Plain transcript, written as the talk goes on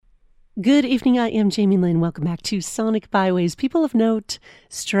Good evening, I am Jamie Lynn. Welcome back to Sonic Byways, people of note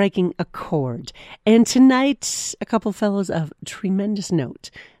striking a chord. And tonight, a couple fellows of tremendous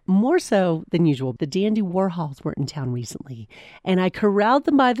note, more so than usual. The Dandy Warhols were in town recently, and I corralled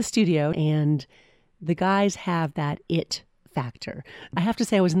them by the studio, and the guys have that it factor. I have to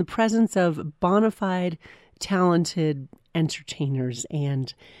say, I was in the presence of bona fide, talented entertainers,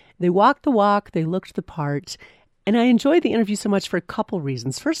 and they walked the walk, they looked the part. And I enjoyed the interview so much for a couple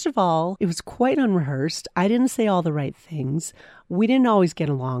reasons. First of all, it was quite unrehearsed. I didn't say all the right things. We didn't always get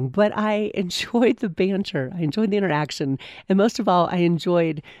along, but I enjoyed the banter. I enjoyed the interaction. And most of all, I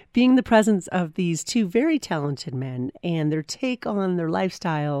enjoyed being in the presence of these two very talented men and their take on their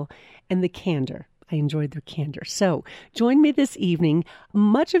lifestyle and the candor. I enjoyed their candor. So join me this evening.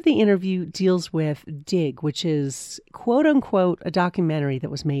 Much of the interview deals with Dig, which is quote unquote a documentary that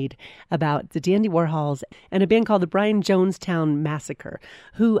was made about the Dandy Warhols and a band called the Brian Jonestown Massacre,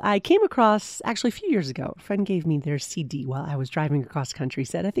 who I came across actually a few years ago. A friend gave me their CD while I was driving across country,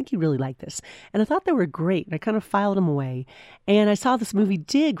 said, I think you really like this. And I thought they were great. And I kind of filed them away. And I saw this movie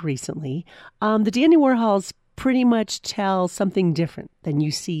Dig recently. The Dandy Warhols pretty much tell something different than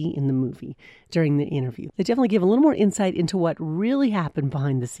you see in the movie during the interview. They definitely give a little more insight into what really happened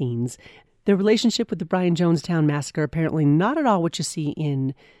behind the scenes. Their relationship with the Brian Jonestown Massacre, apparently not at all what you see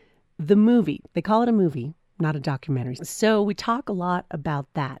in the movie. They call it a movie, not a documentary. So we talk a lot about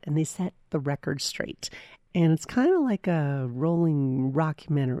that, and they set the record straight. And it's kind of like a rolling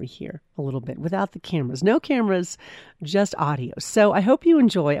rockumentary here, a little bit, without the cameras. No cameras, just audio. So I hope you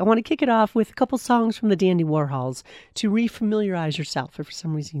enjoy. I want to kick it off with a couple songs from the Dandy Warhols to refamiliarize yourself. If for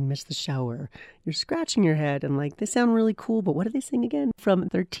some reason you missed the show or you're scratching your head and like, they sound really cool, but what do they sing again? From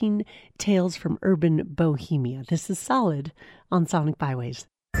 13 Tales from Urban Bohemia. This is Solid on Sonic Byways.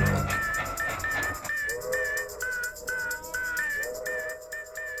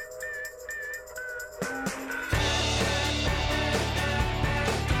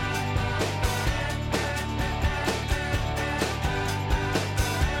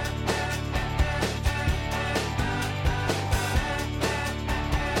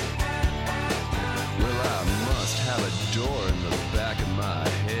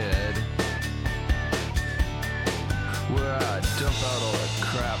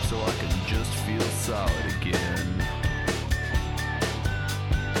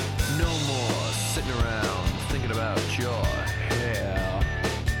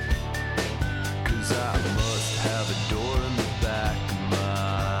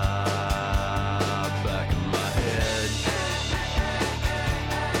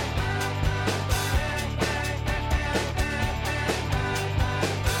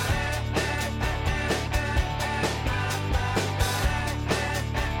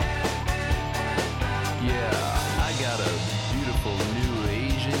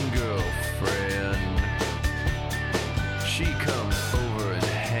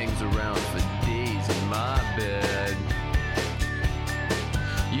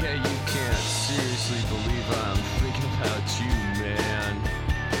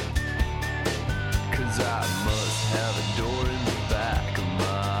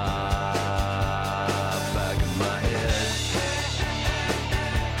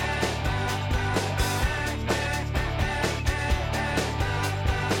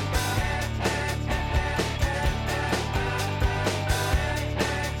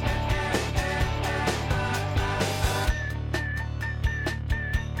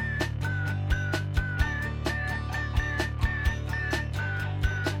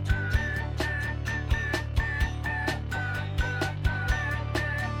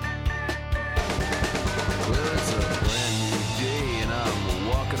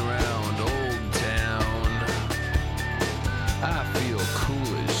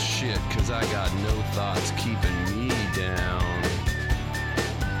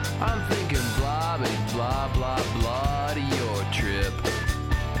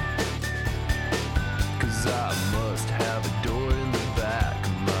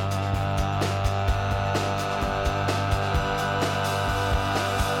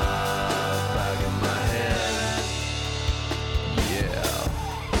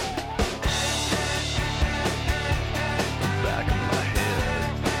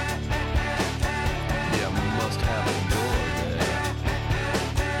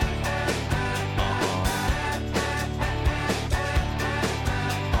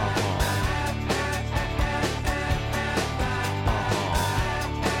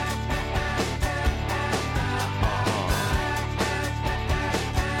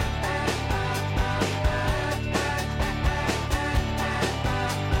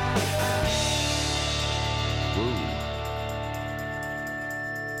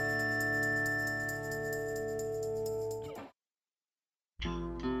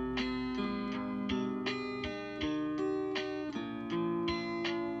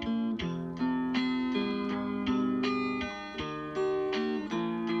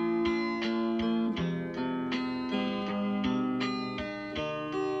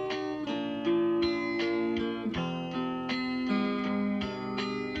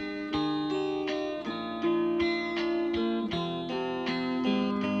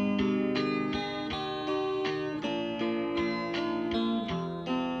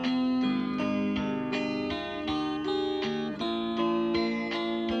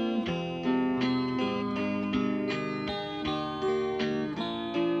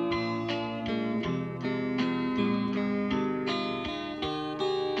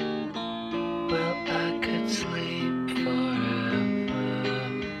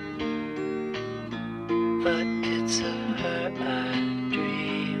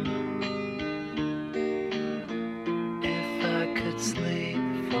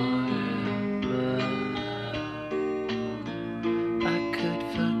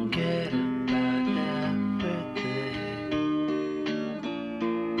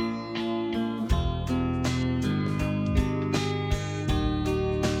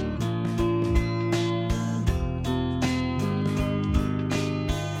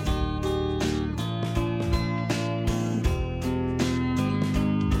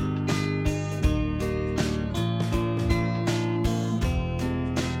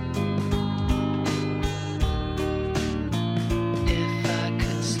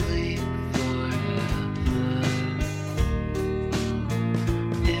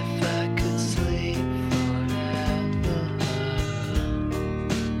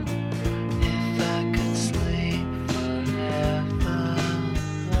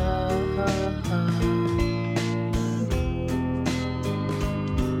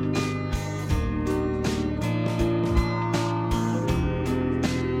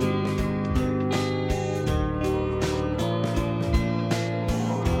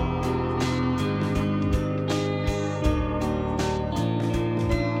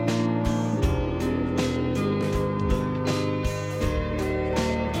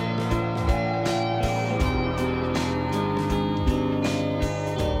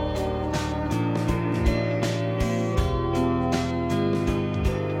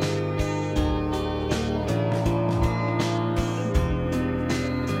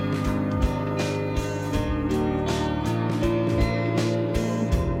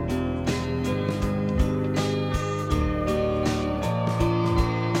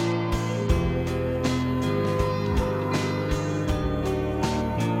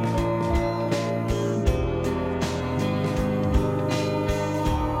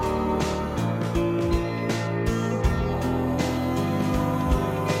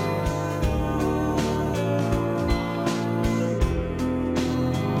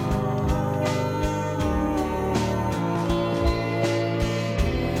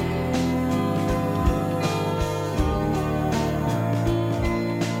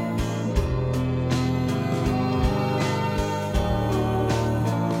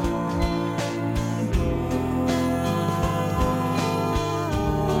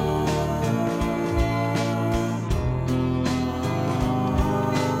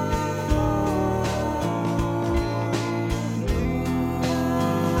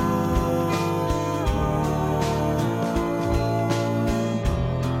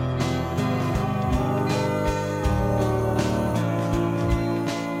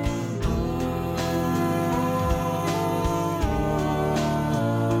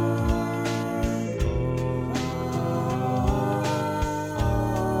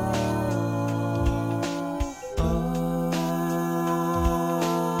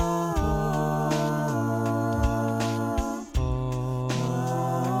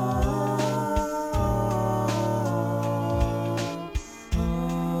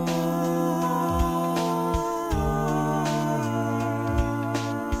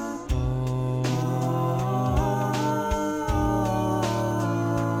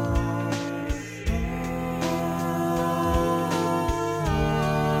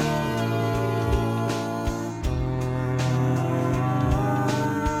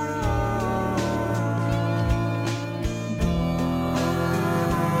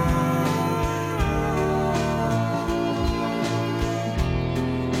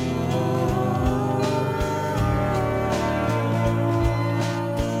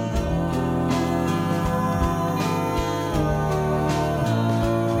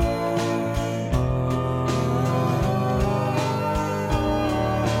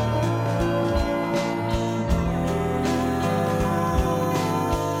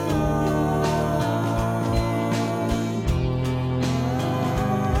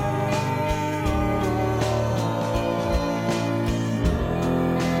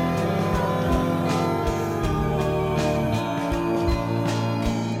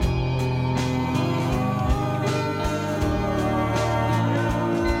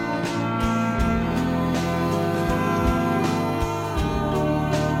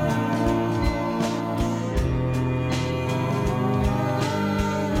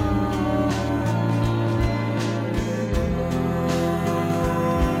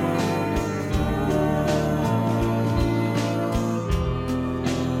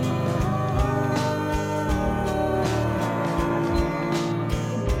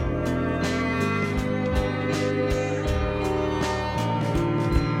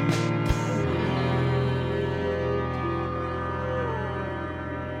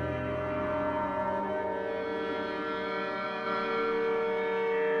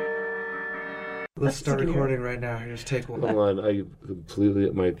 Let's start recording right now. Just take one. Hold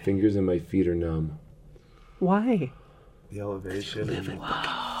on, my fingers and my feet are numb. Why? The elevation. We live in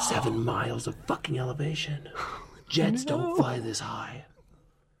 7 miles of fucking elevation. Jets don't fly this high.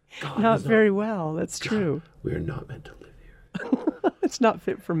 God, not very well, that's true. We are not meant to live here. It's not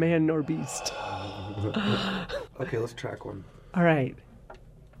fit for man nor beast. Okay, let's track one. All right.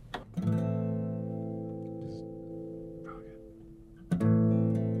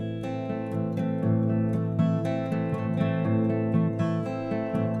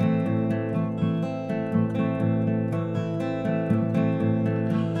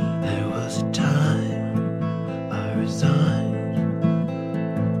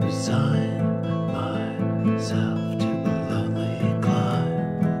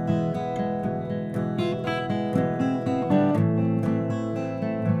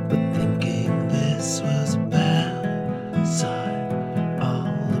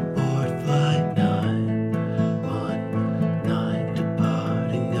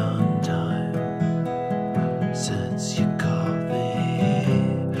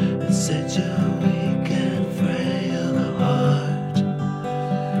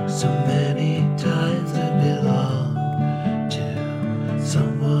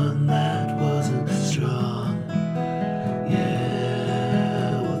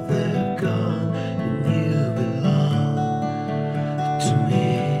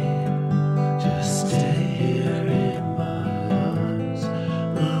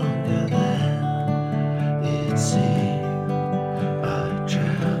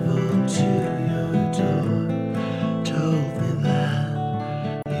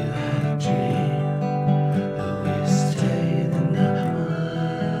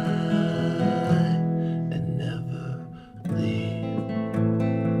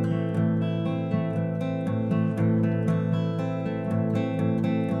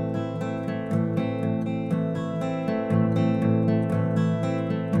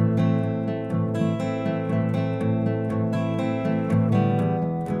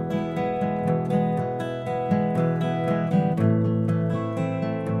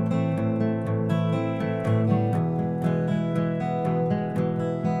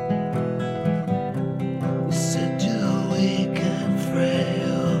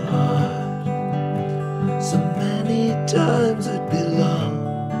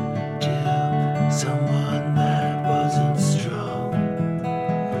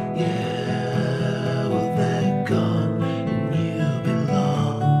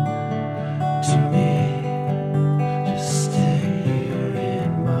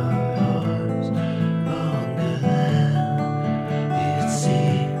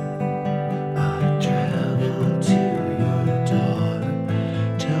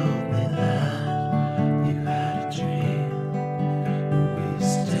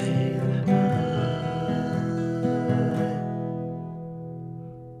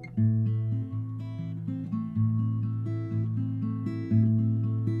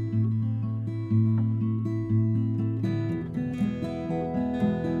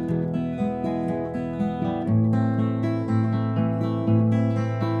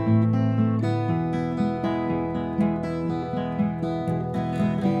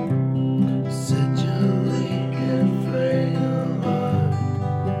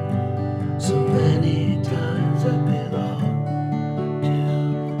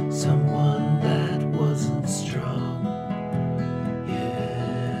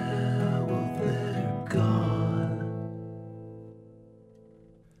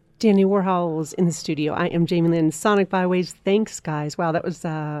 Danny Warhols in the studio. I am Jamie Lynn, Sonic Byways. Thanks, guys. Wow, that was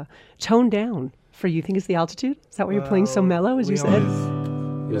toned down for you. Think it's the altitude? Is that why you're playing so mellow, as you said?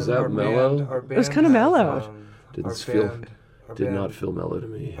 Was that mellow? It was kind of mellow. Did not feel mellow to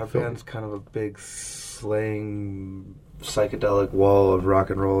me. Our band's kind of a big slaying psychedelic wall of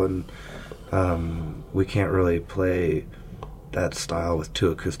rock and roll, and we can't really play that style with 2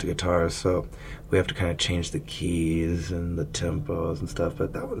 acoustic guitars, so we have to kind of change the keys and the tempos and stuff.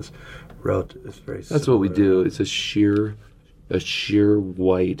 But that was it's very. That's similar. What we do. It's a sheer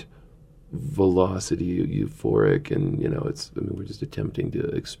white velocity, euphoric, and we're just attempting to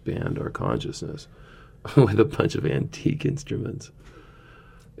expand our consciousness with a bunch of antique instruments,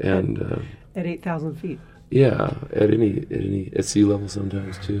 and at 8,000 feet. Yeah, at sea level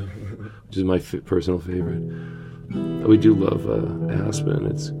sometimes too, which is my personal favorite. We do love Aspen.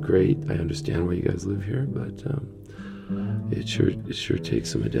 It's great. I understand why you guys live here, but it sure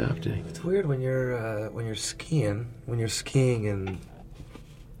takes some adapting. It's weird when you're skiing and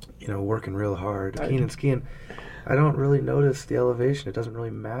working real hard, skiing. I don't really notice the elevation. It doesn't really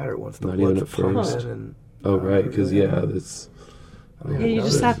matter once the blood's pumping. Right, because Yeah, you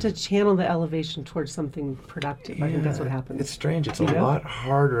just have to channel the elevation towards something productive. I think that's what happens. It's strange. It's a lot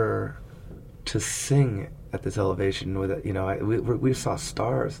harder to sing at this elevation. With it, we saw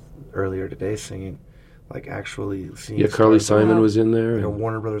stars earlier today singing, like actually singing. Yeah, Carly stars. Simon was in there. Like a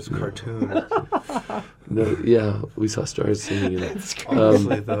Warner Brothers cartoon. We saw stars singing.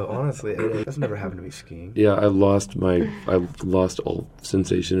 Honestly, that's never happened to me skiing. Yeah, I lost all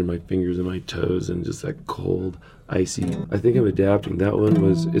sensation in my fingers and my toes, and just that cold, icy. I think I'm adapting. That one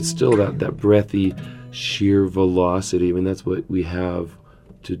it's still that breathy, sheer velocity. I mean, that's what we have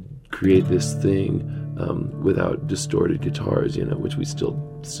to create this thing without distorted guitars, which we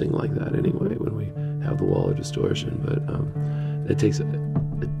still sing like that anyway when we have the wall of distortion. But it takes a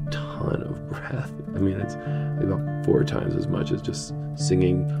ton of breath. I mean, it's about 4 times as much as just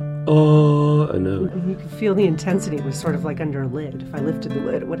singing a note. You could feel the intensity. It was sort of like under a lid. If I lifted the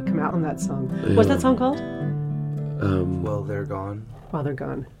lid, it would have come out on that song. Yeah. What's that song called? Well, They're Gone. While They're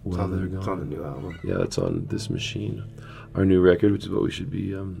Gone. It's on the new album. Yeah, it's on This Machine, our new record, which is what we should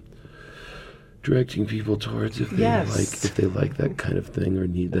be directing people towards if they like that kind of thing or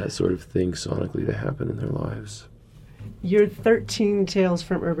need that sort of thing sonically to happen in their lives. Your 13 Tales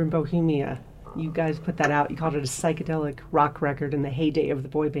from Urban Bohemia, you guys put that out. You called it a psychedelic rock record in the heyday of the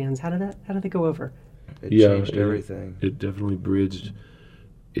boy bands. How did they go over? It changed everything. It definitely bridged.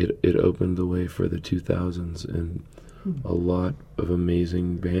 It opened the way for the 2000s and a lot of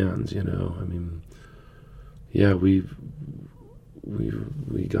amazing bands. I mean, yeah, we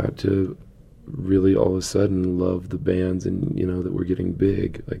got to really all of a sudden love the bands and that were getting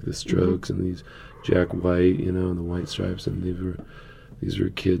big, like the Strokes and these Jack White, and the White Stripes, and these were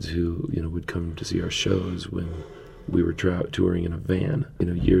kids who would come to see our shows when we were touring in a van,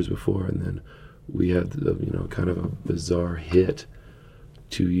 years before, and then we had kind of a bizarre hit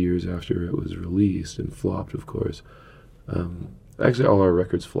 2 years after it was released and flopped, of course. Actually, all our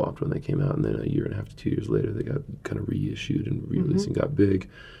records flopped when they came out, and then a year and a half to 2 years later, they got kind of reissued and re-released and got big.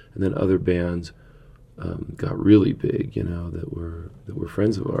 And then other bands got really big, that were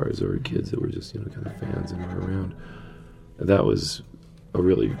friends of ours, or kids that were just kind of fans and were around. And that was a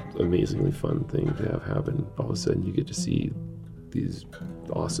really amazingly fun thing to have happen. All of a sudden, you get to see these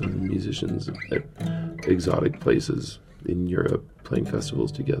awesome musicians at exotic places in Europe playing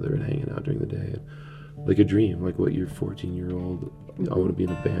festivals together and hanging out during the day. And like a dream, like what your 14-year-old, I want to be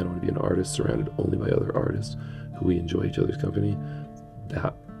in a band, I want to be an artist surrounded only by other artists who we enjoy each other's company.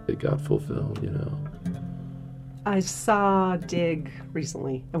 That it got fulfilled, I saw Dig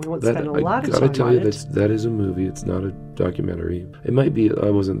recently, and we won't spend a lot of time on it. I gotta tell you, that is a movie. It's not a documentary. It might be.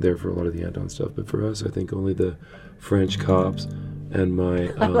 I wasn't there for a lot of the Anton stuff, but for us, I think only the French cops and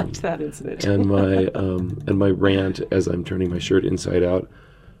my I liked that incident and my rant as I'm turning my shirt inside out,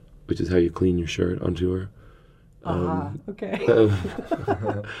 which is how you clean your shirt on tour. Okay.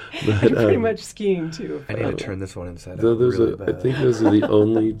 But, I'm pretty much skiing too. I need to turn this one inside out. I think those are the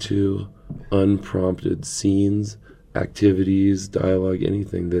only 2 unprompted scenes, activities, dialogue,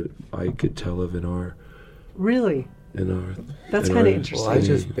 anything that I could tell of in our. Really? That's kind of interesting. Well, I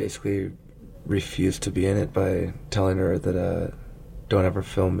just basically refused to be in it by telling her that don't ever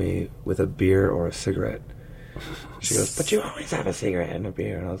film me with a beer or a cigarette. She goes, but you always have a cigarette and a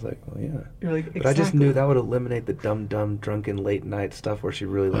beer. And I was like, well, yeah. You're like, exactly. But I just knew that would eliminate the dumb, drunken, late night stuff where she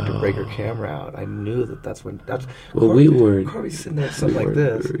really liked to break her camera out. I knew that's when. Well, we weren't. Corey's sitting there, something like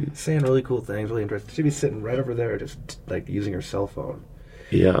this, saying really cool things, really interesting. She'd be sitting right over there, just like using her cell phone.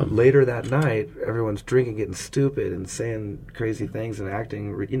 Yeah. Later that night, everyone's drinking, getting stupid, and saying crazy things and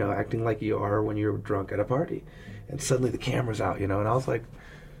acting like you are when you're drunk at a party. And suddenly the camera's out, and I was like.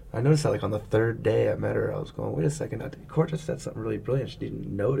 I noticed that like on the 3rd day I met her, I was going, wait a second, Court just said something really brilliant. She didn't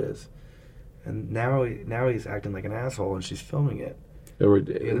notice. And now he's acting like an asshole and she's filming it.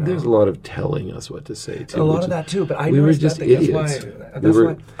 There's a lot of telling us what to say, too. A lot of that, too. But I we were just idiots. That's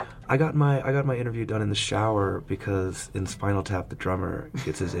why I got my interview done in the shower because in Spinal Tap, the drummer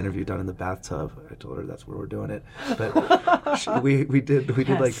gets his interview done in the bathtub. I told her that's where we're doing it. But we did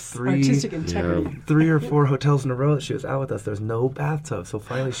like 3 artistic integrity. 3 or 4 hotels in a row that she was out with us. There's no bathtub, so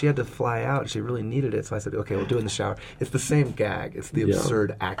finally she had to fly out. She really needed it, so I said, "Okay, we'll do it in the shower." It's the same gag. It's the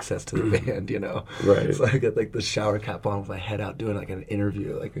absurd access to the band, Right. So I got like the shower cap on with my head out, doing like an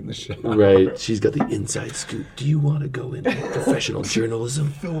interview, like in the shower. Right. She's got the inside scoop. Do you want to go into professional journalism?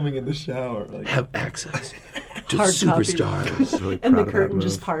 Filming in the shower, have access to Hard superstars. Really and the curtain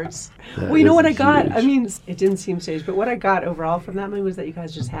just parts. Well, you know what I got? Huge. I mean, it didn't seem staged, but what I got overall from that movie was that you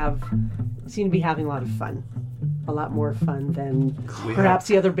guys just seem to be having a lot of fun. A lot more fun than perhaps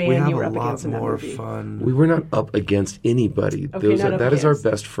the other band you were up against in that movie. Fun. We were not up against anybody. Okay, that is our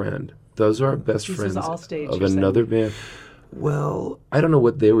best friend. Those are our best friends all staged, of another band. Well, I don't know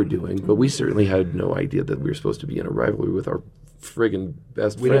what they were doing, but we certainly had no idea that we were supposed to be in a rivalry with our friggin'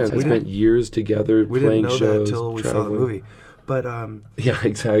 best friends. We spent years together playing shows. We didn't know that until we saw the movie. But yeah,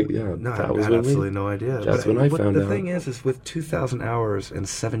 exactly. Yeah, no, I had absolutely no idea. That's when I found out. The thing is with 2,000 hours and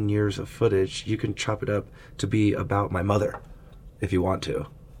 7 years of footage, you can chop it up to be about my mother, if you want to,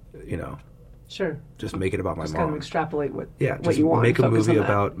 you know. Sure. Just make it about my mom. Just kind of extrapolate what you want. Make a movie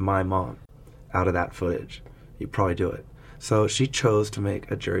about my mom out of that footage. You probably do it. So she chose to make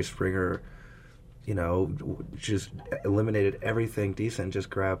a Jerry Springer, you know, just eliminated everything decent, just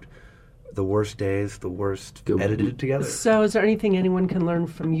grabbed the worst days, the worst, edited it together. So is there anything anyone can learn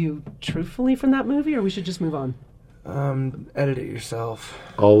from you truthfully from that movie, or we should just move on? Edit it yourself.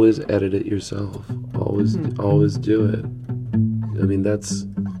 Always edit it yourself. Always do it. I mean,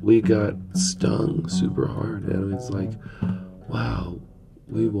 we got stung super hard. And it's like, wow,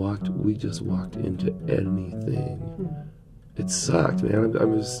 we just walked into anything. It sucked, man.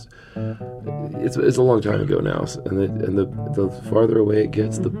 It's a long time ago now, and the farther away it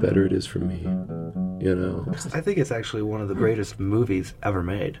gets, the better it is for me. You know. I think it's actually one of the greatest movies ever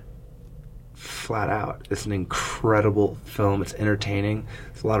made. Flat out, it's an incredible film. It's entertaining.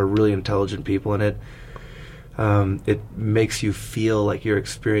 There's a lot of really intelligent people in it. It makes you feel like you're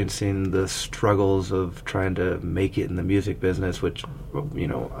experiencing the struggles of trying to make it in the music business, which, you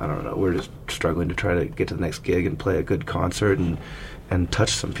know, I don't know, we're just struggling to try to get to the next gig and play a good concert and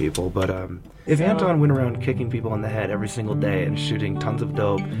touch some people. But if Anton went around kicking people in the head every single day and shooting tons of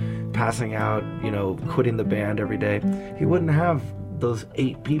dope, passing out, you know, quitting the band every day, he wouldn't have those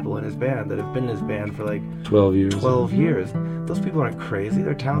 8 people in his band that have been in his band for like 12 years. 12 years. Those people aren't crazy.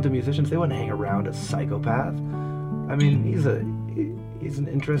 They're talented musicians. They wouldn't hang around a psychopath. I mean, he's an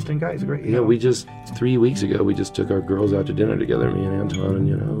interesting guy. He's a great. We just 3 weeks ago we just took our girls out to dinner together, me and Anton, and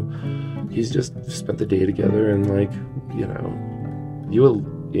you know, he's just spent the day together, and like, you know, you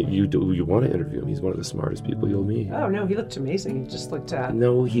want to interview him. He's one of the smartest people you'll meet. Oh no, he looked amazing. He just looked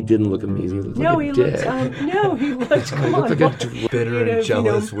No, he didn't look amazing. He looked like a dick. He looked Come on, like a bitter and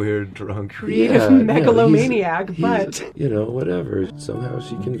jealous, weird, drunk, creative megalomaniac. But you know, whatever. Somehow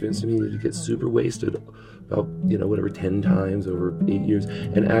she convinced me to get super wasted, about 10 times over 8 years,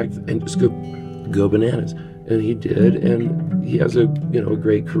 and act and just go bananas. And he did, and he has a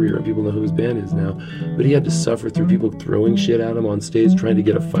great career, and people know who his band is now. But he had to suffer through people throwing shit at him on stage, trying to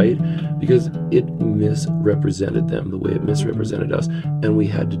get a fight, because it misrepresented them the way it misrepresented us, and we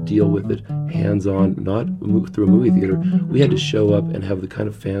had to deal with it hands-on, not through a movie theater. We had to show up and have the kind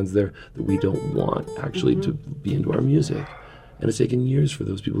of fans there that we don't want actually to be into our music. And it's taken years for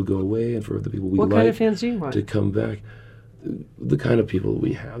those people to go away, and for the people we like. What kind of fans do you want? To come back. The kind of people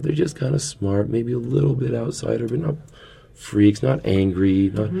we have, they're just kind of smart, maybe a little bit outsider, but not freaks, not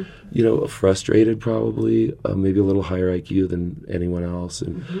angry, not frustrated probably, maybe a little higher IQ than anyone else,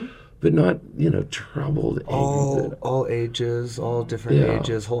 and but not troubled. All ages, all different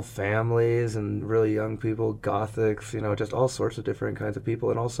ages, whole families, and really young people, gothics, just all sorts of different kinds of people,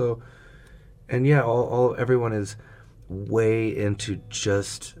 and also, everyone is way into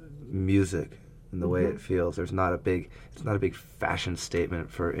just music. And the way it feels, it's not a big fashion statement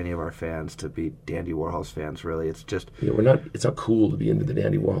for any of our fans to be Dandy Warhols fans. Really, it's just it's not cool to be into the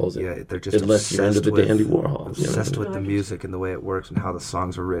Dandy Warhols. Yeah, they're just unless you're into the Dandy Warhols. Obsessed with the music and the way it works and how the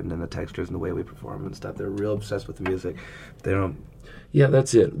songs are written and the textures and the way we perform and stuff. They're real obsessed with the music. They don't. Yeah,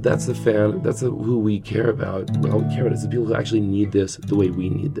 that's it. That's the fan. That's who we care about. All we care about is the people who actually need this the way we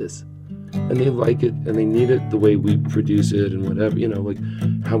need this. And they like it, and they need it the way we produce it, and whatever, like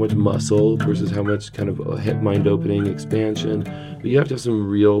how much muscle versus how much kind of mind-opening expansion. But you have to have some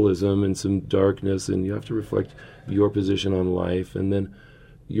realism and some darkness, and you have to reflect your position on life, and then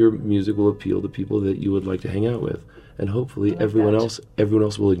your music will appeal to people that you would like to hang out with. And hopefully everyone else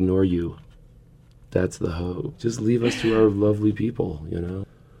will ignore you. That's the hope. Just leave us to our lovely people,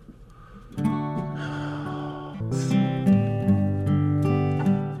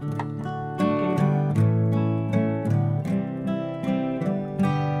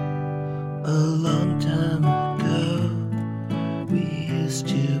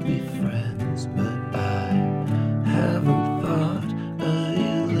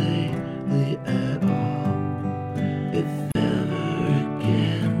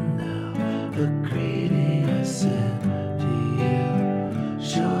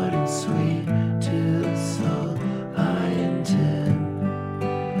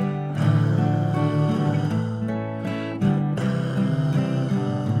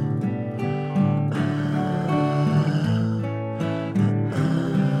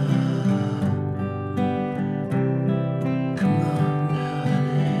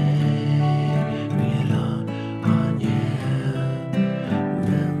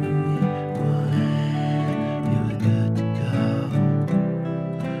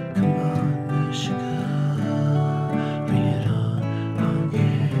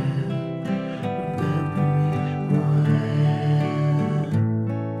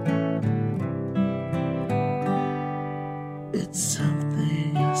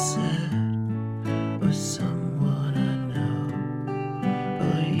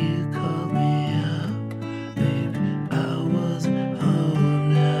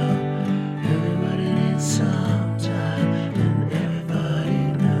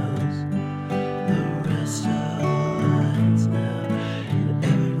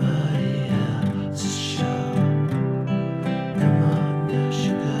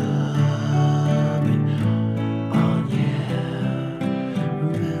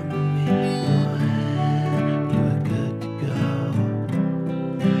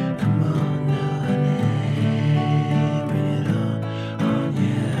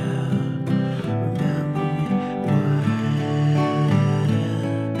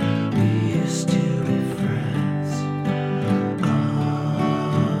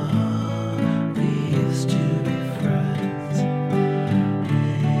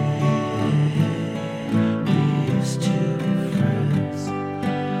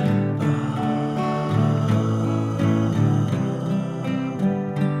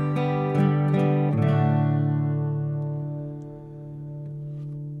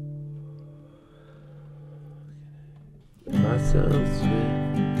 Myself swift,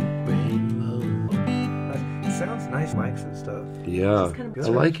 rainbow. It sounds nice, mics and stuff. Yeah, kind of I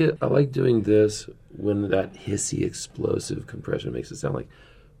like it. I like doing this when that hissy, explosive compression makes it sound like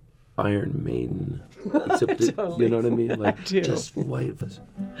Iron Maiden. Except that, Totally. you know what I mean? Like I do. just white.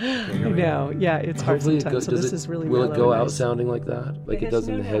 I know. Yeah, it's hard Hopefully, sometimes. So this is really will it mellow go and out nice. sounding like that, like I it guess does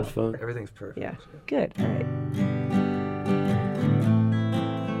in no the doubt. headphone? Everything's perfect. Yeah, good. All right.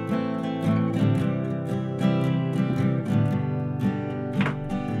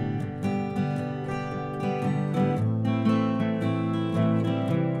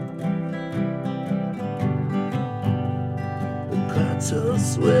 The cloud's so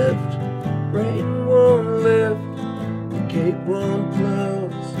swift, rain won't lift, the gate won't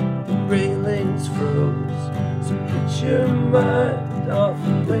close, the railings froze. So get your mind off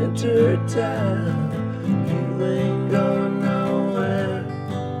of winter time, you ain't going nowhere.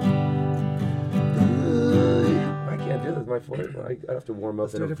 Ooh, I can't do this. My voice, I have to warm up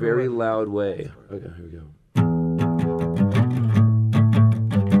Let's in do a a different very one. loud way. Okay, here we go.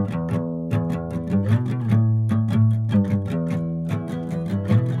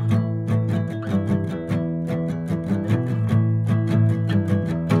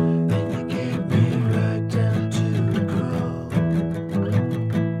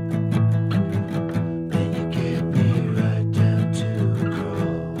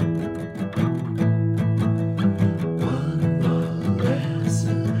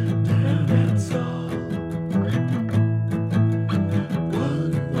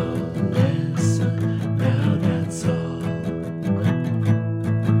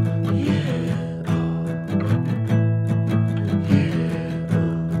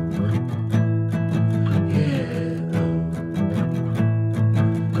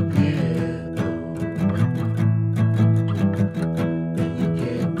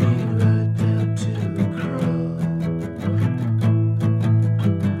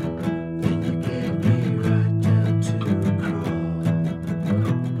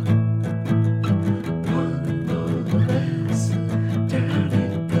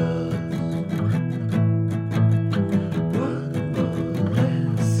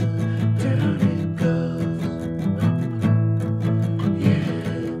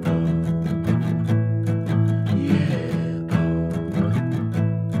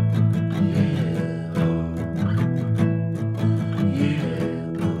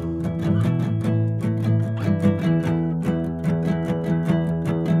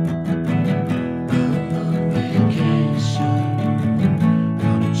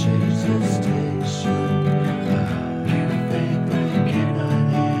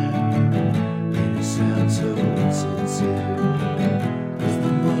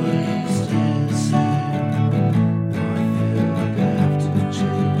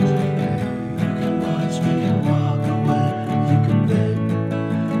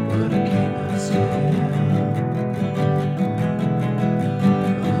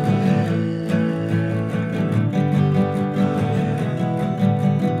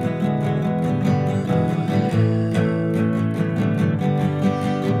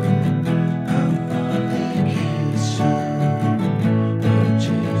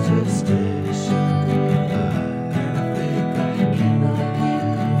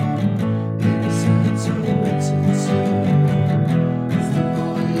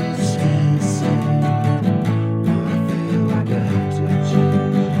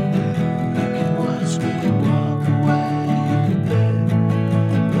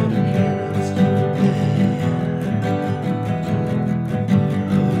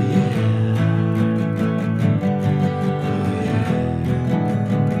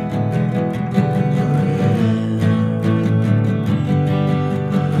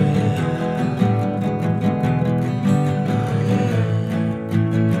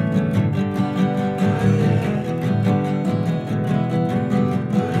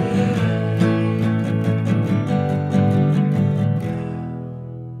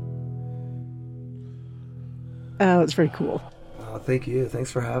 Oh, it's very cool. Oh, thank you.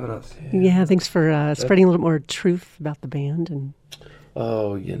 Thanks for having us. Yeah, thanks for spreading a little more truth about the band. And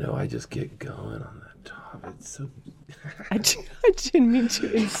Oh, I just get going on that top. It's so. I didn't mean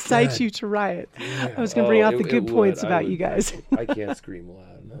to incite you to riot. I was going to bring out the good points about you guys. I can't scream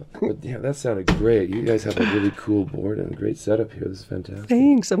loud enough. But yeah, that sounded great. You guys have a really cool board and a great setup here. This is fantastic.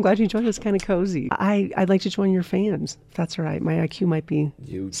 Thanks. I'm glad you joined us. Kind of cozy. I'd like to join your fans. If that's all right. My IQ might be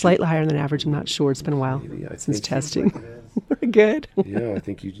slightly higher than average. I'm not sure. It's been a while Maybe. I since think testing. Very good. Yeah, I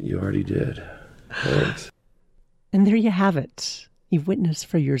think you already did. Thanks. And there you have it. You've witnessed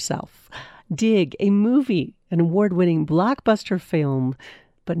for yourself. Dig, a movie, an award-winning blockbuster film,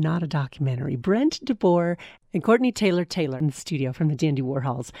 but not a documentary. Brent DeBoer and Courtney Taylor in the studio from the Dandy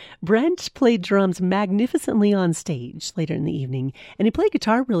Warhols. Brent played drums magnificently on stage later in the evening, and he played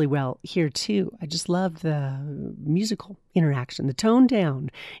guitar really well here too. I just love the musical interaction, the toned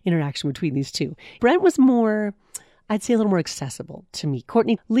down interaction between these two. Brent was more, I'd say, a little more accessible to me.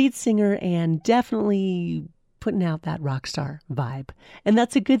 Courtney, lead singer, and definitely putting out that rock star vibe. And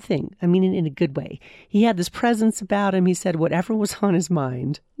that's a good thing. I mean, in a good way. He had this presence about him. He said whatever was on his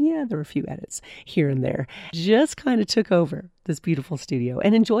mind. Yeah, there were a few edits here and there. Just kind of took over this beautiful studio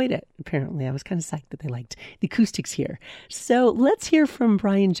and enjoyed it, apparently. I was kind of psyched that they liked the acoustics here. So let's hear from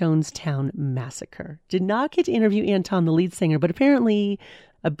Brian Jonestown Massacre. Did not get to interview Anton, the lead singer, but apparently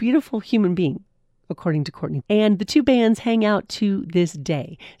a beautiful human being, according to Courtney. And the two bands hang out to this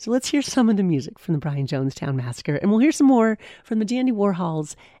day. So let's hear some of the music from the Brian Jonestown Massacre, and we'll hear some more from the Dandy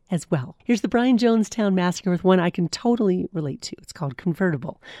Warhols as well. Here's the Brian Jonestown Massacre with one I can totally relate to. It's called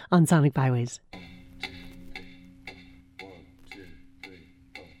Convertible on Sonic Byways.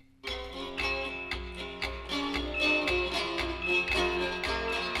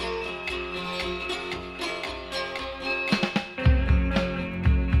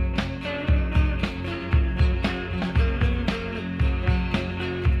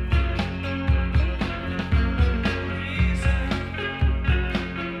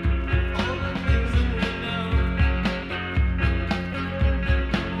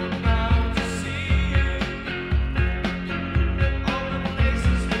 See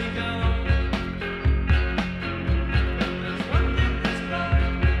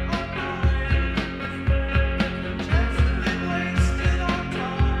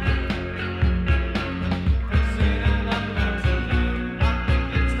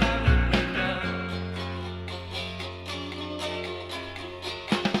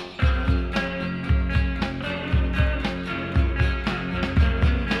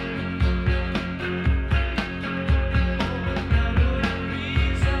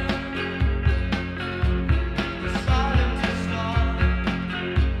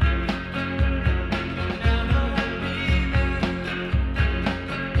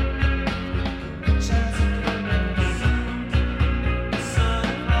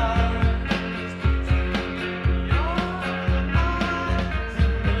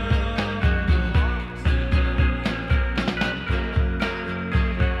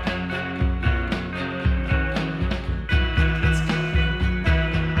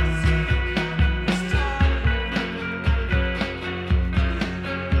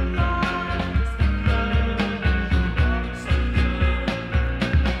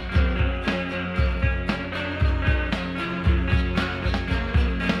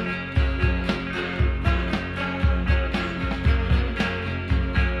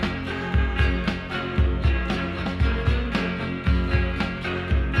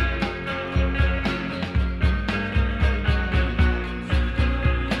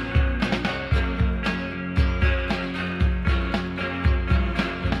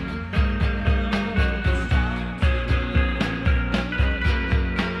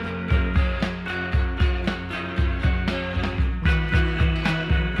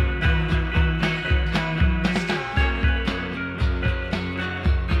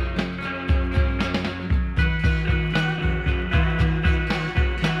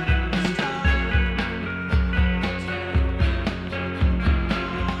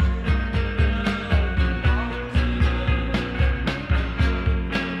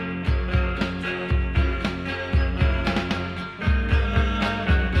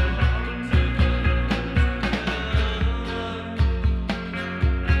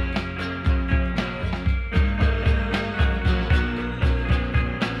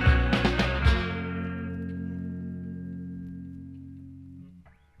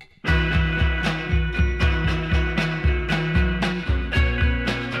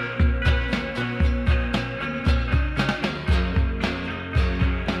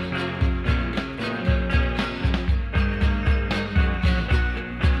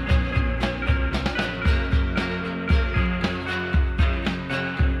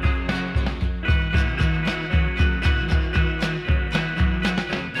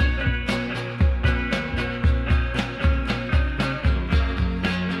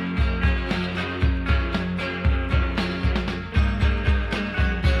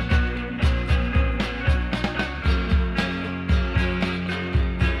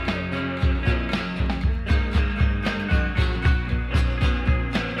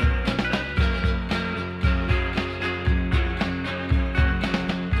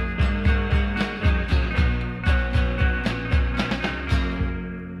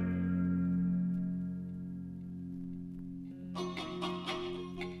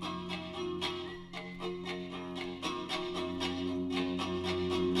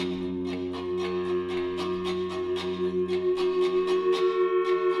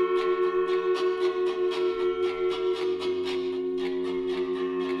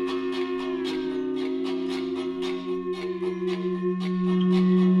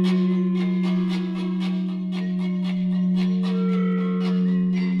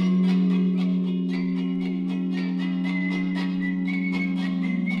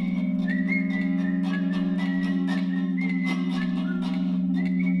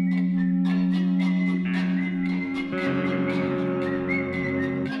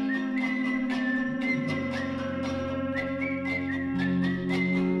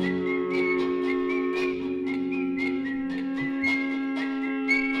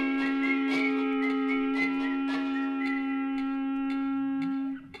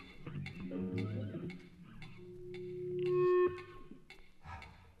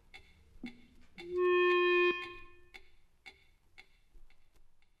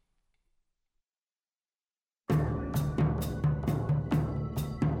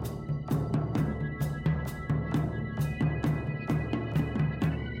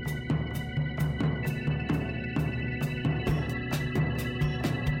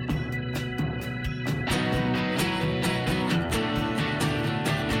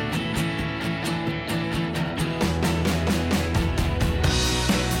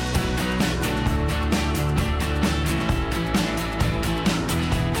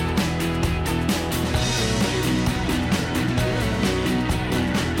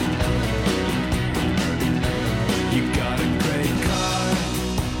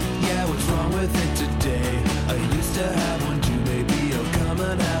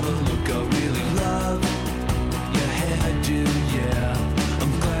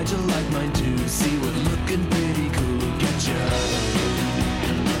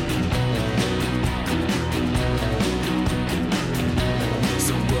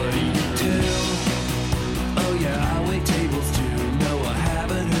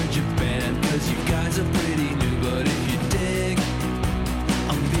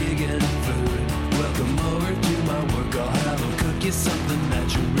you something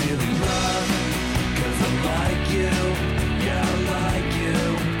that you really love. 'Cause I like you, yeah, I like you.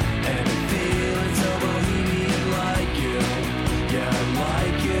 And I'm feeling so bohemian like you. Yeah, I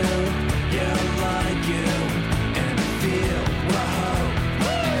like you, yeah, I like you. And I feel, whoa,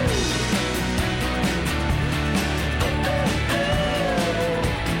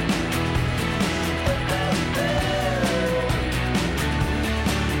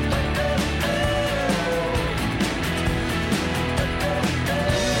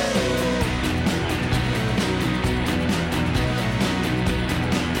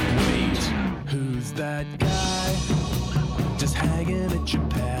 that guy just hanging at your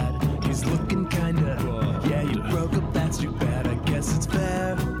pad. He's looking kinda, yeah, you broke up, that's too bad. I guess it's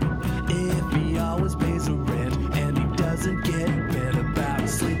fair if he always pays the rent and he doesn't get bent about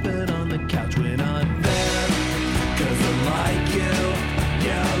sleeping on the couch when I'm there. 'Cause I like you,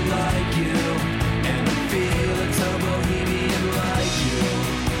 yeah, I like you. And I'm feeling so bohemian like you.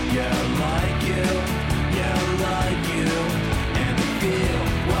 Yeah, I like you, yeah, I like you. And I feel,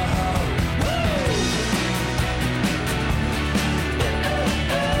 whoa.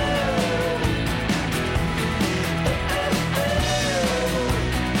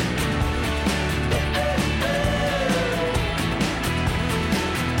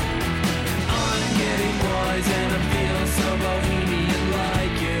 And I'm feeling so bohemian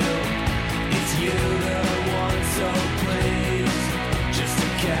like you. It's you that I want, so please. Just a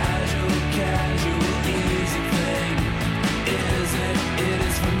casual, easy thing. Is it? It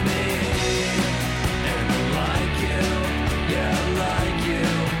is for me. And I like you, yeah, I like you.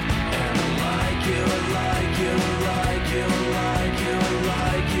 And I like you, I like you, I like you, I like you, I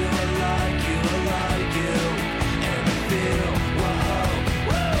like you, I like you, I like you. And I feel, whoa,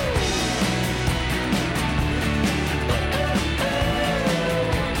 woo!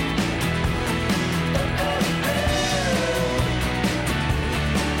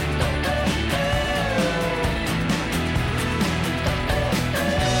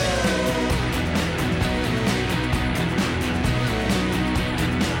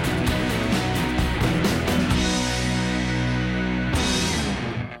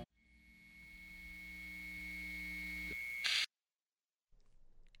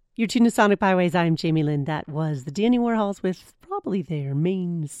 You're tuned to Sonic Byways. I'm Jamie Lynn. That was the Dandy Warhols with probably their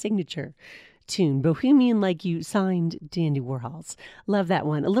main signature tune, Bohemian Like You, signed Dandy Warhols. Love that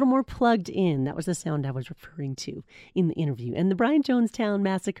one. A little more plugged in. That was the sound I was referring to in the interview. And the Brian Jonestown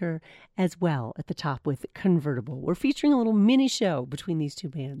Massacre as well at the top with Convertible. We're featuring a little mini show between these two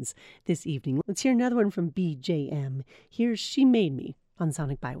bands this evening. Let's hear another one from BJM. Here's She Made Me on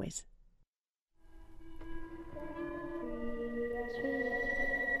Sonic Byways.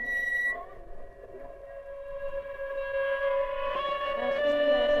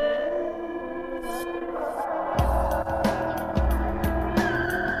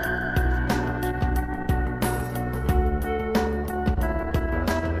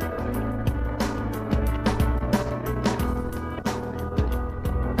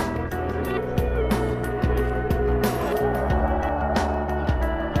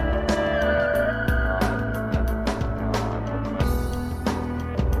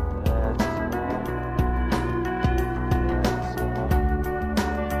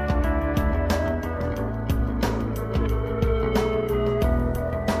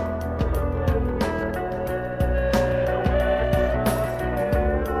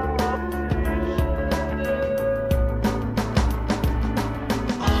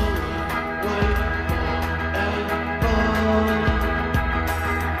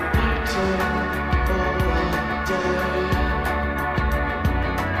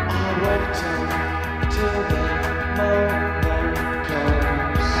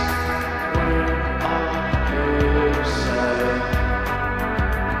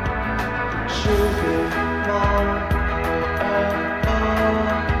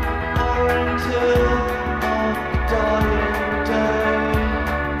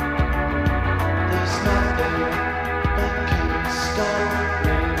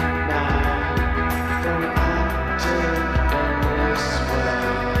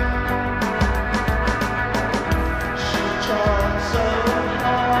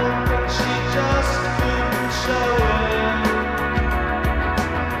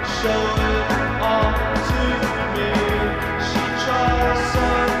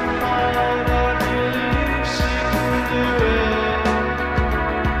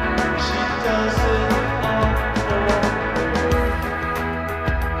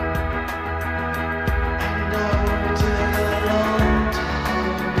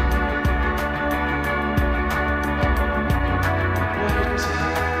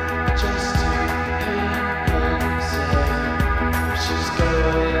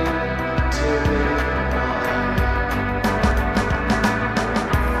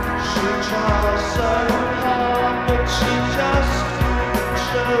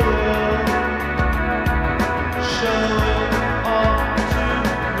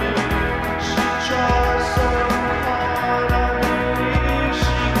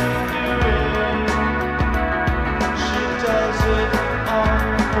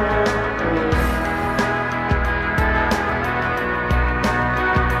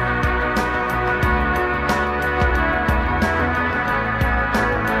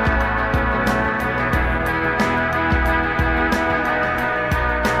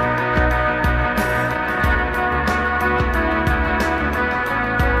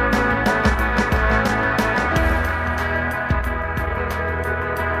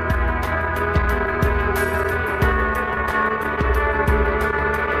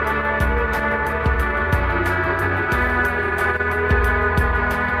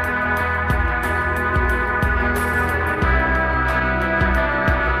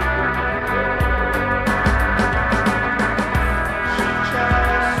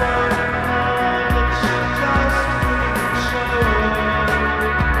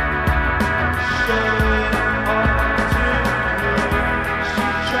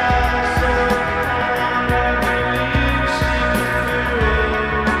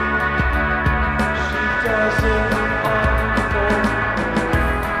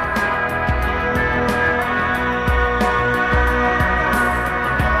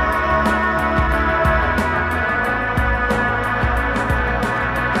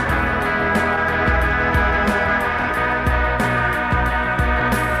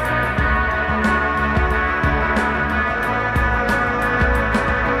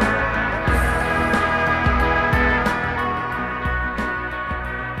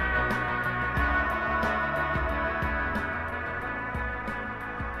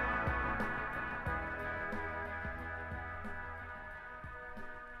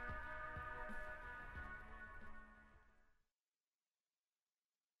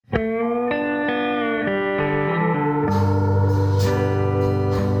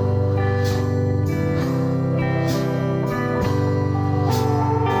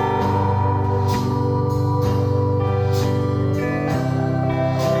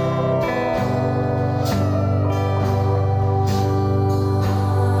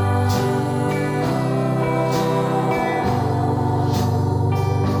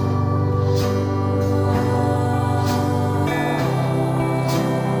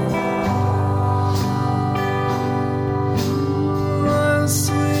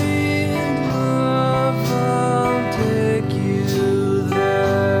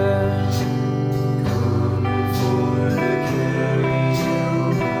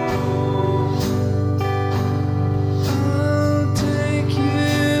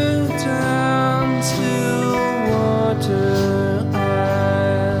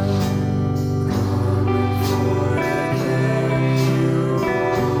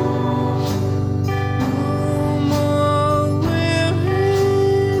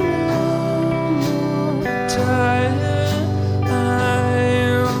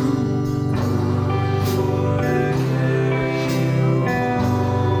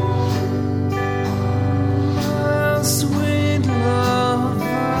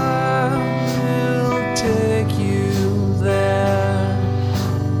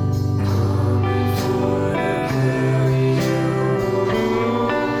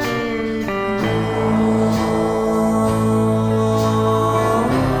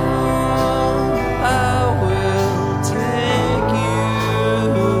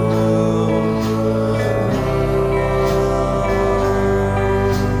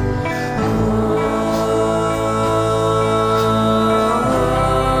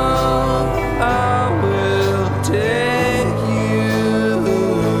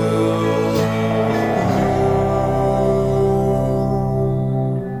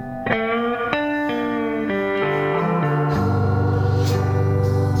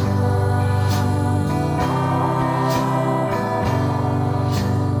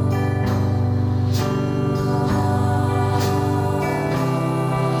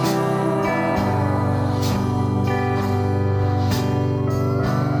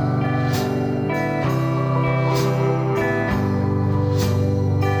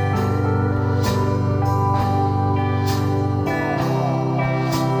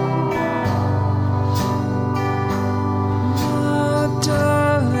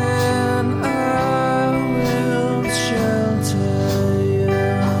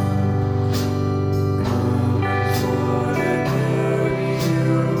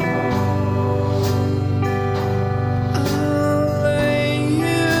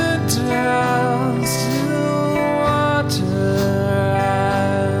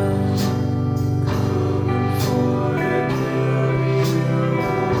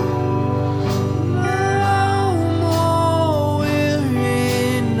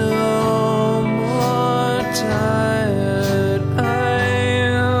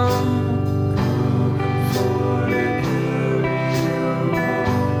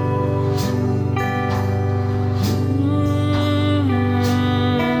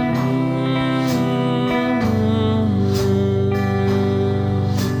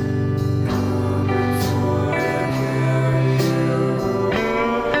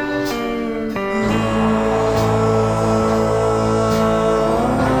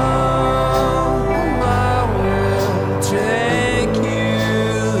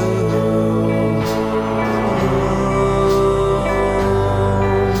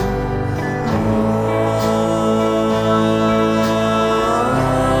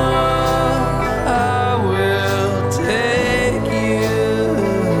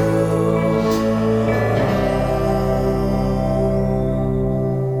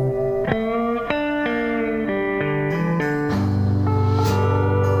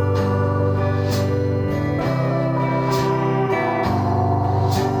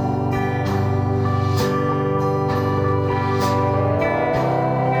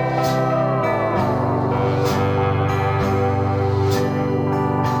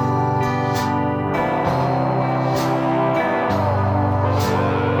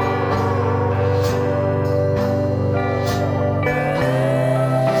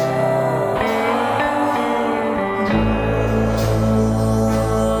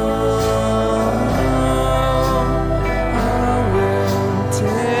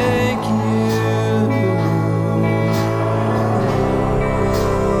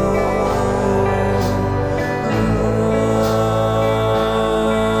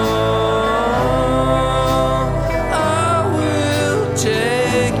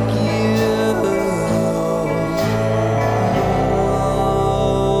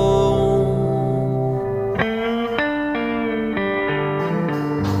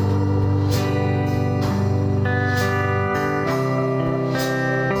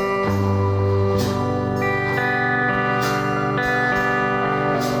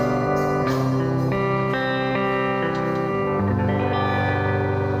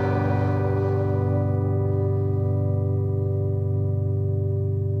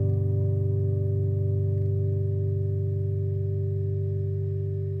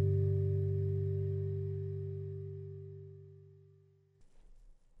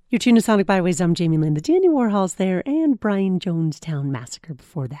 You're tuned to Sonic Byways. I'm Jamie Lynn. The Dandy Warhols there, and Brian Jonestown Massacre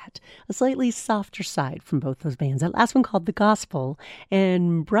before that. A slightly softer side from both those bands. That last one called The Gospel,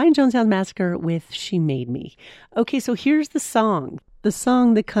 and Brian Jonestown Massacre with She Made Me. Okay, so here's the song. The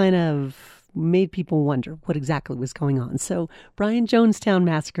song that kind of made people wonder what exactly was going on. So Brian Jonestown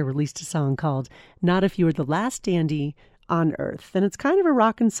Massacre released a song called Not If You Were the Last Dandy on Earth. And it's kind of a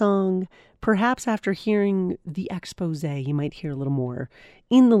rockin' song. Perhaps after hearing the expose, you might hear a little more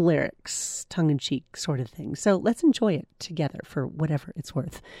in the lyrics, tongue-in-cheek sort of thing. So let's enjoy it together for whatever it's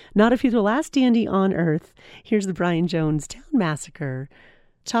worth. Not If You're the Last Dandy on Earth. Here's the Brian Jonestown Massacre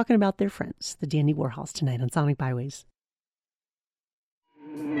talking about their friends, the Dandy Warhols, tonight on Sonic Byways.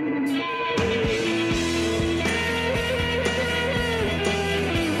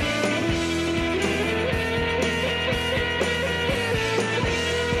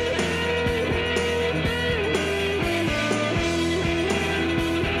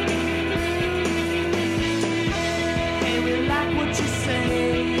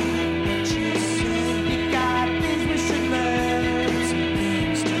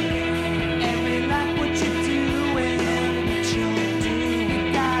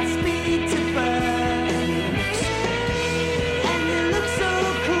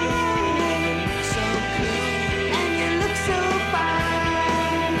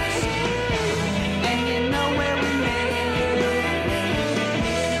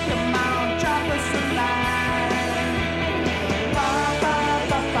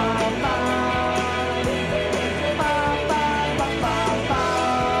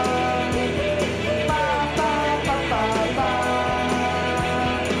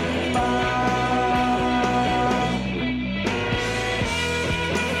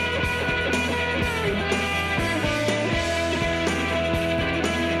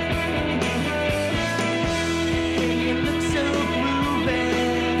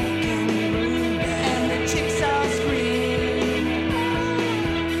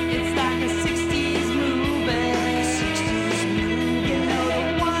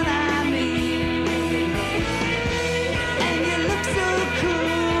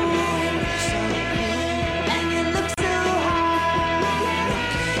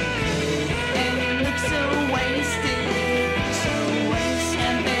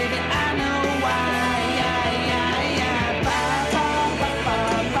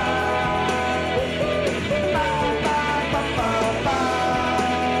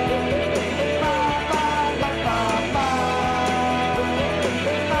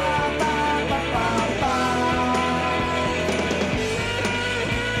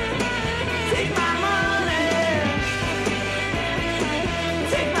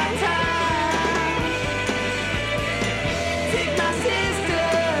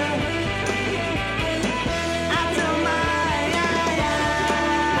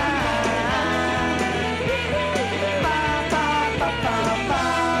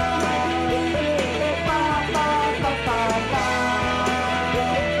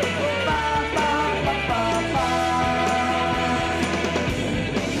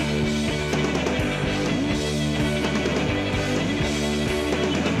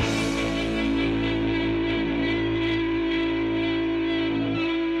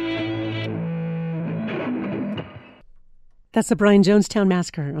 That's the Brian Jonestown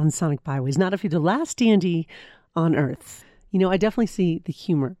Massacre on Sonic Byways. Not If You're the Last Dandy on Earth. You know, I definitely see the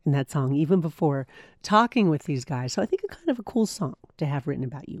humor in that song, even before talking with these guys. So I think it's kind of a cool song to have written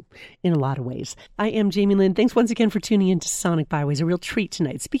about you in a lot of ways. I am Jamie Lynn. Thanks once again for tuning in to Sonic Byways. A real treat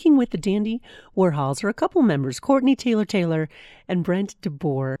tonight. Speaking with the Dandy Warhols are a couple members, Courtney Taylor and Brent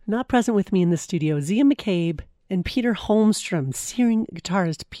DeBoer. Not present with me in the studio, Zia McCabe and Peter Holmstrom, searing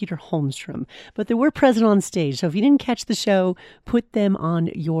guitarist Peter Holmstrom. But they were present on stage, so if you didn't catch the show, put them on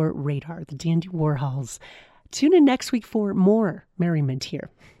your radar, the Dandy Warhols. Tune in next week for more merriment here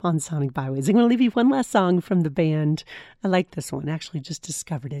on Sonic Byways. I'm going to leave you one last song from the band. I like this one, actually just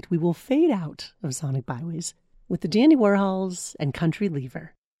discovered it. We will fade out of Sonic Byways with the Dandy Warhols and Country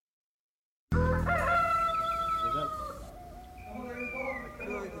Lever.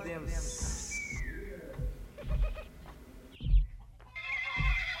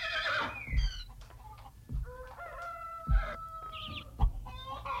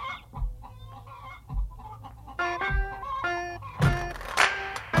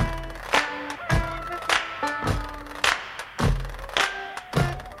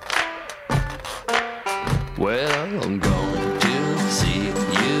 Well, I'm going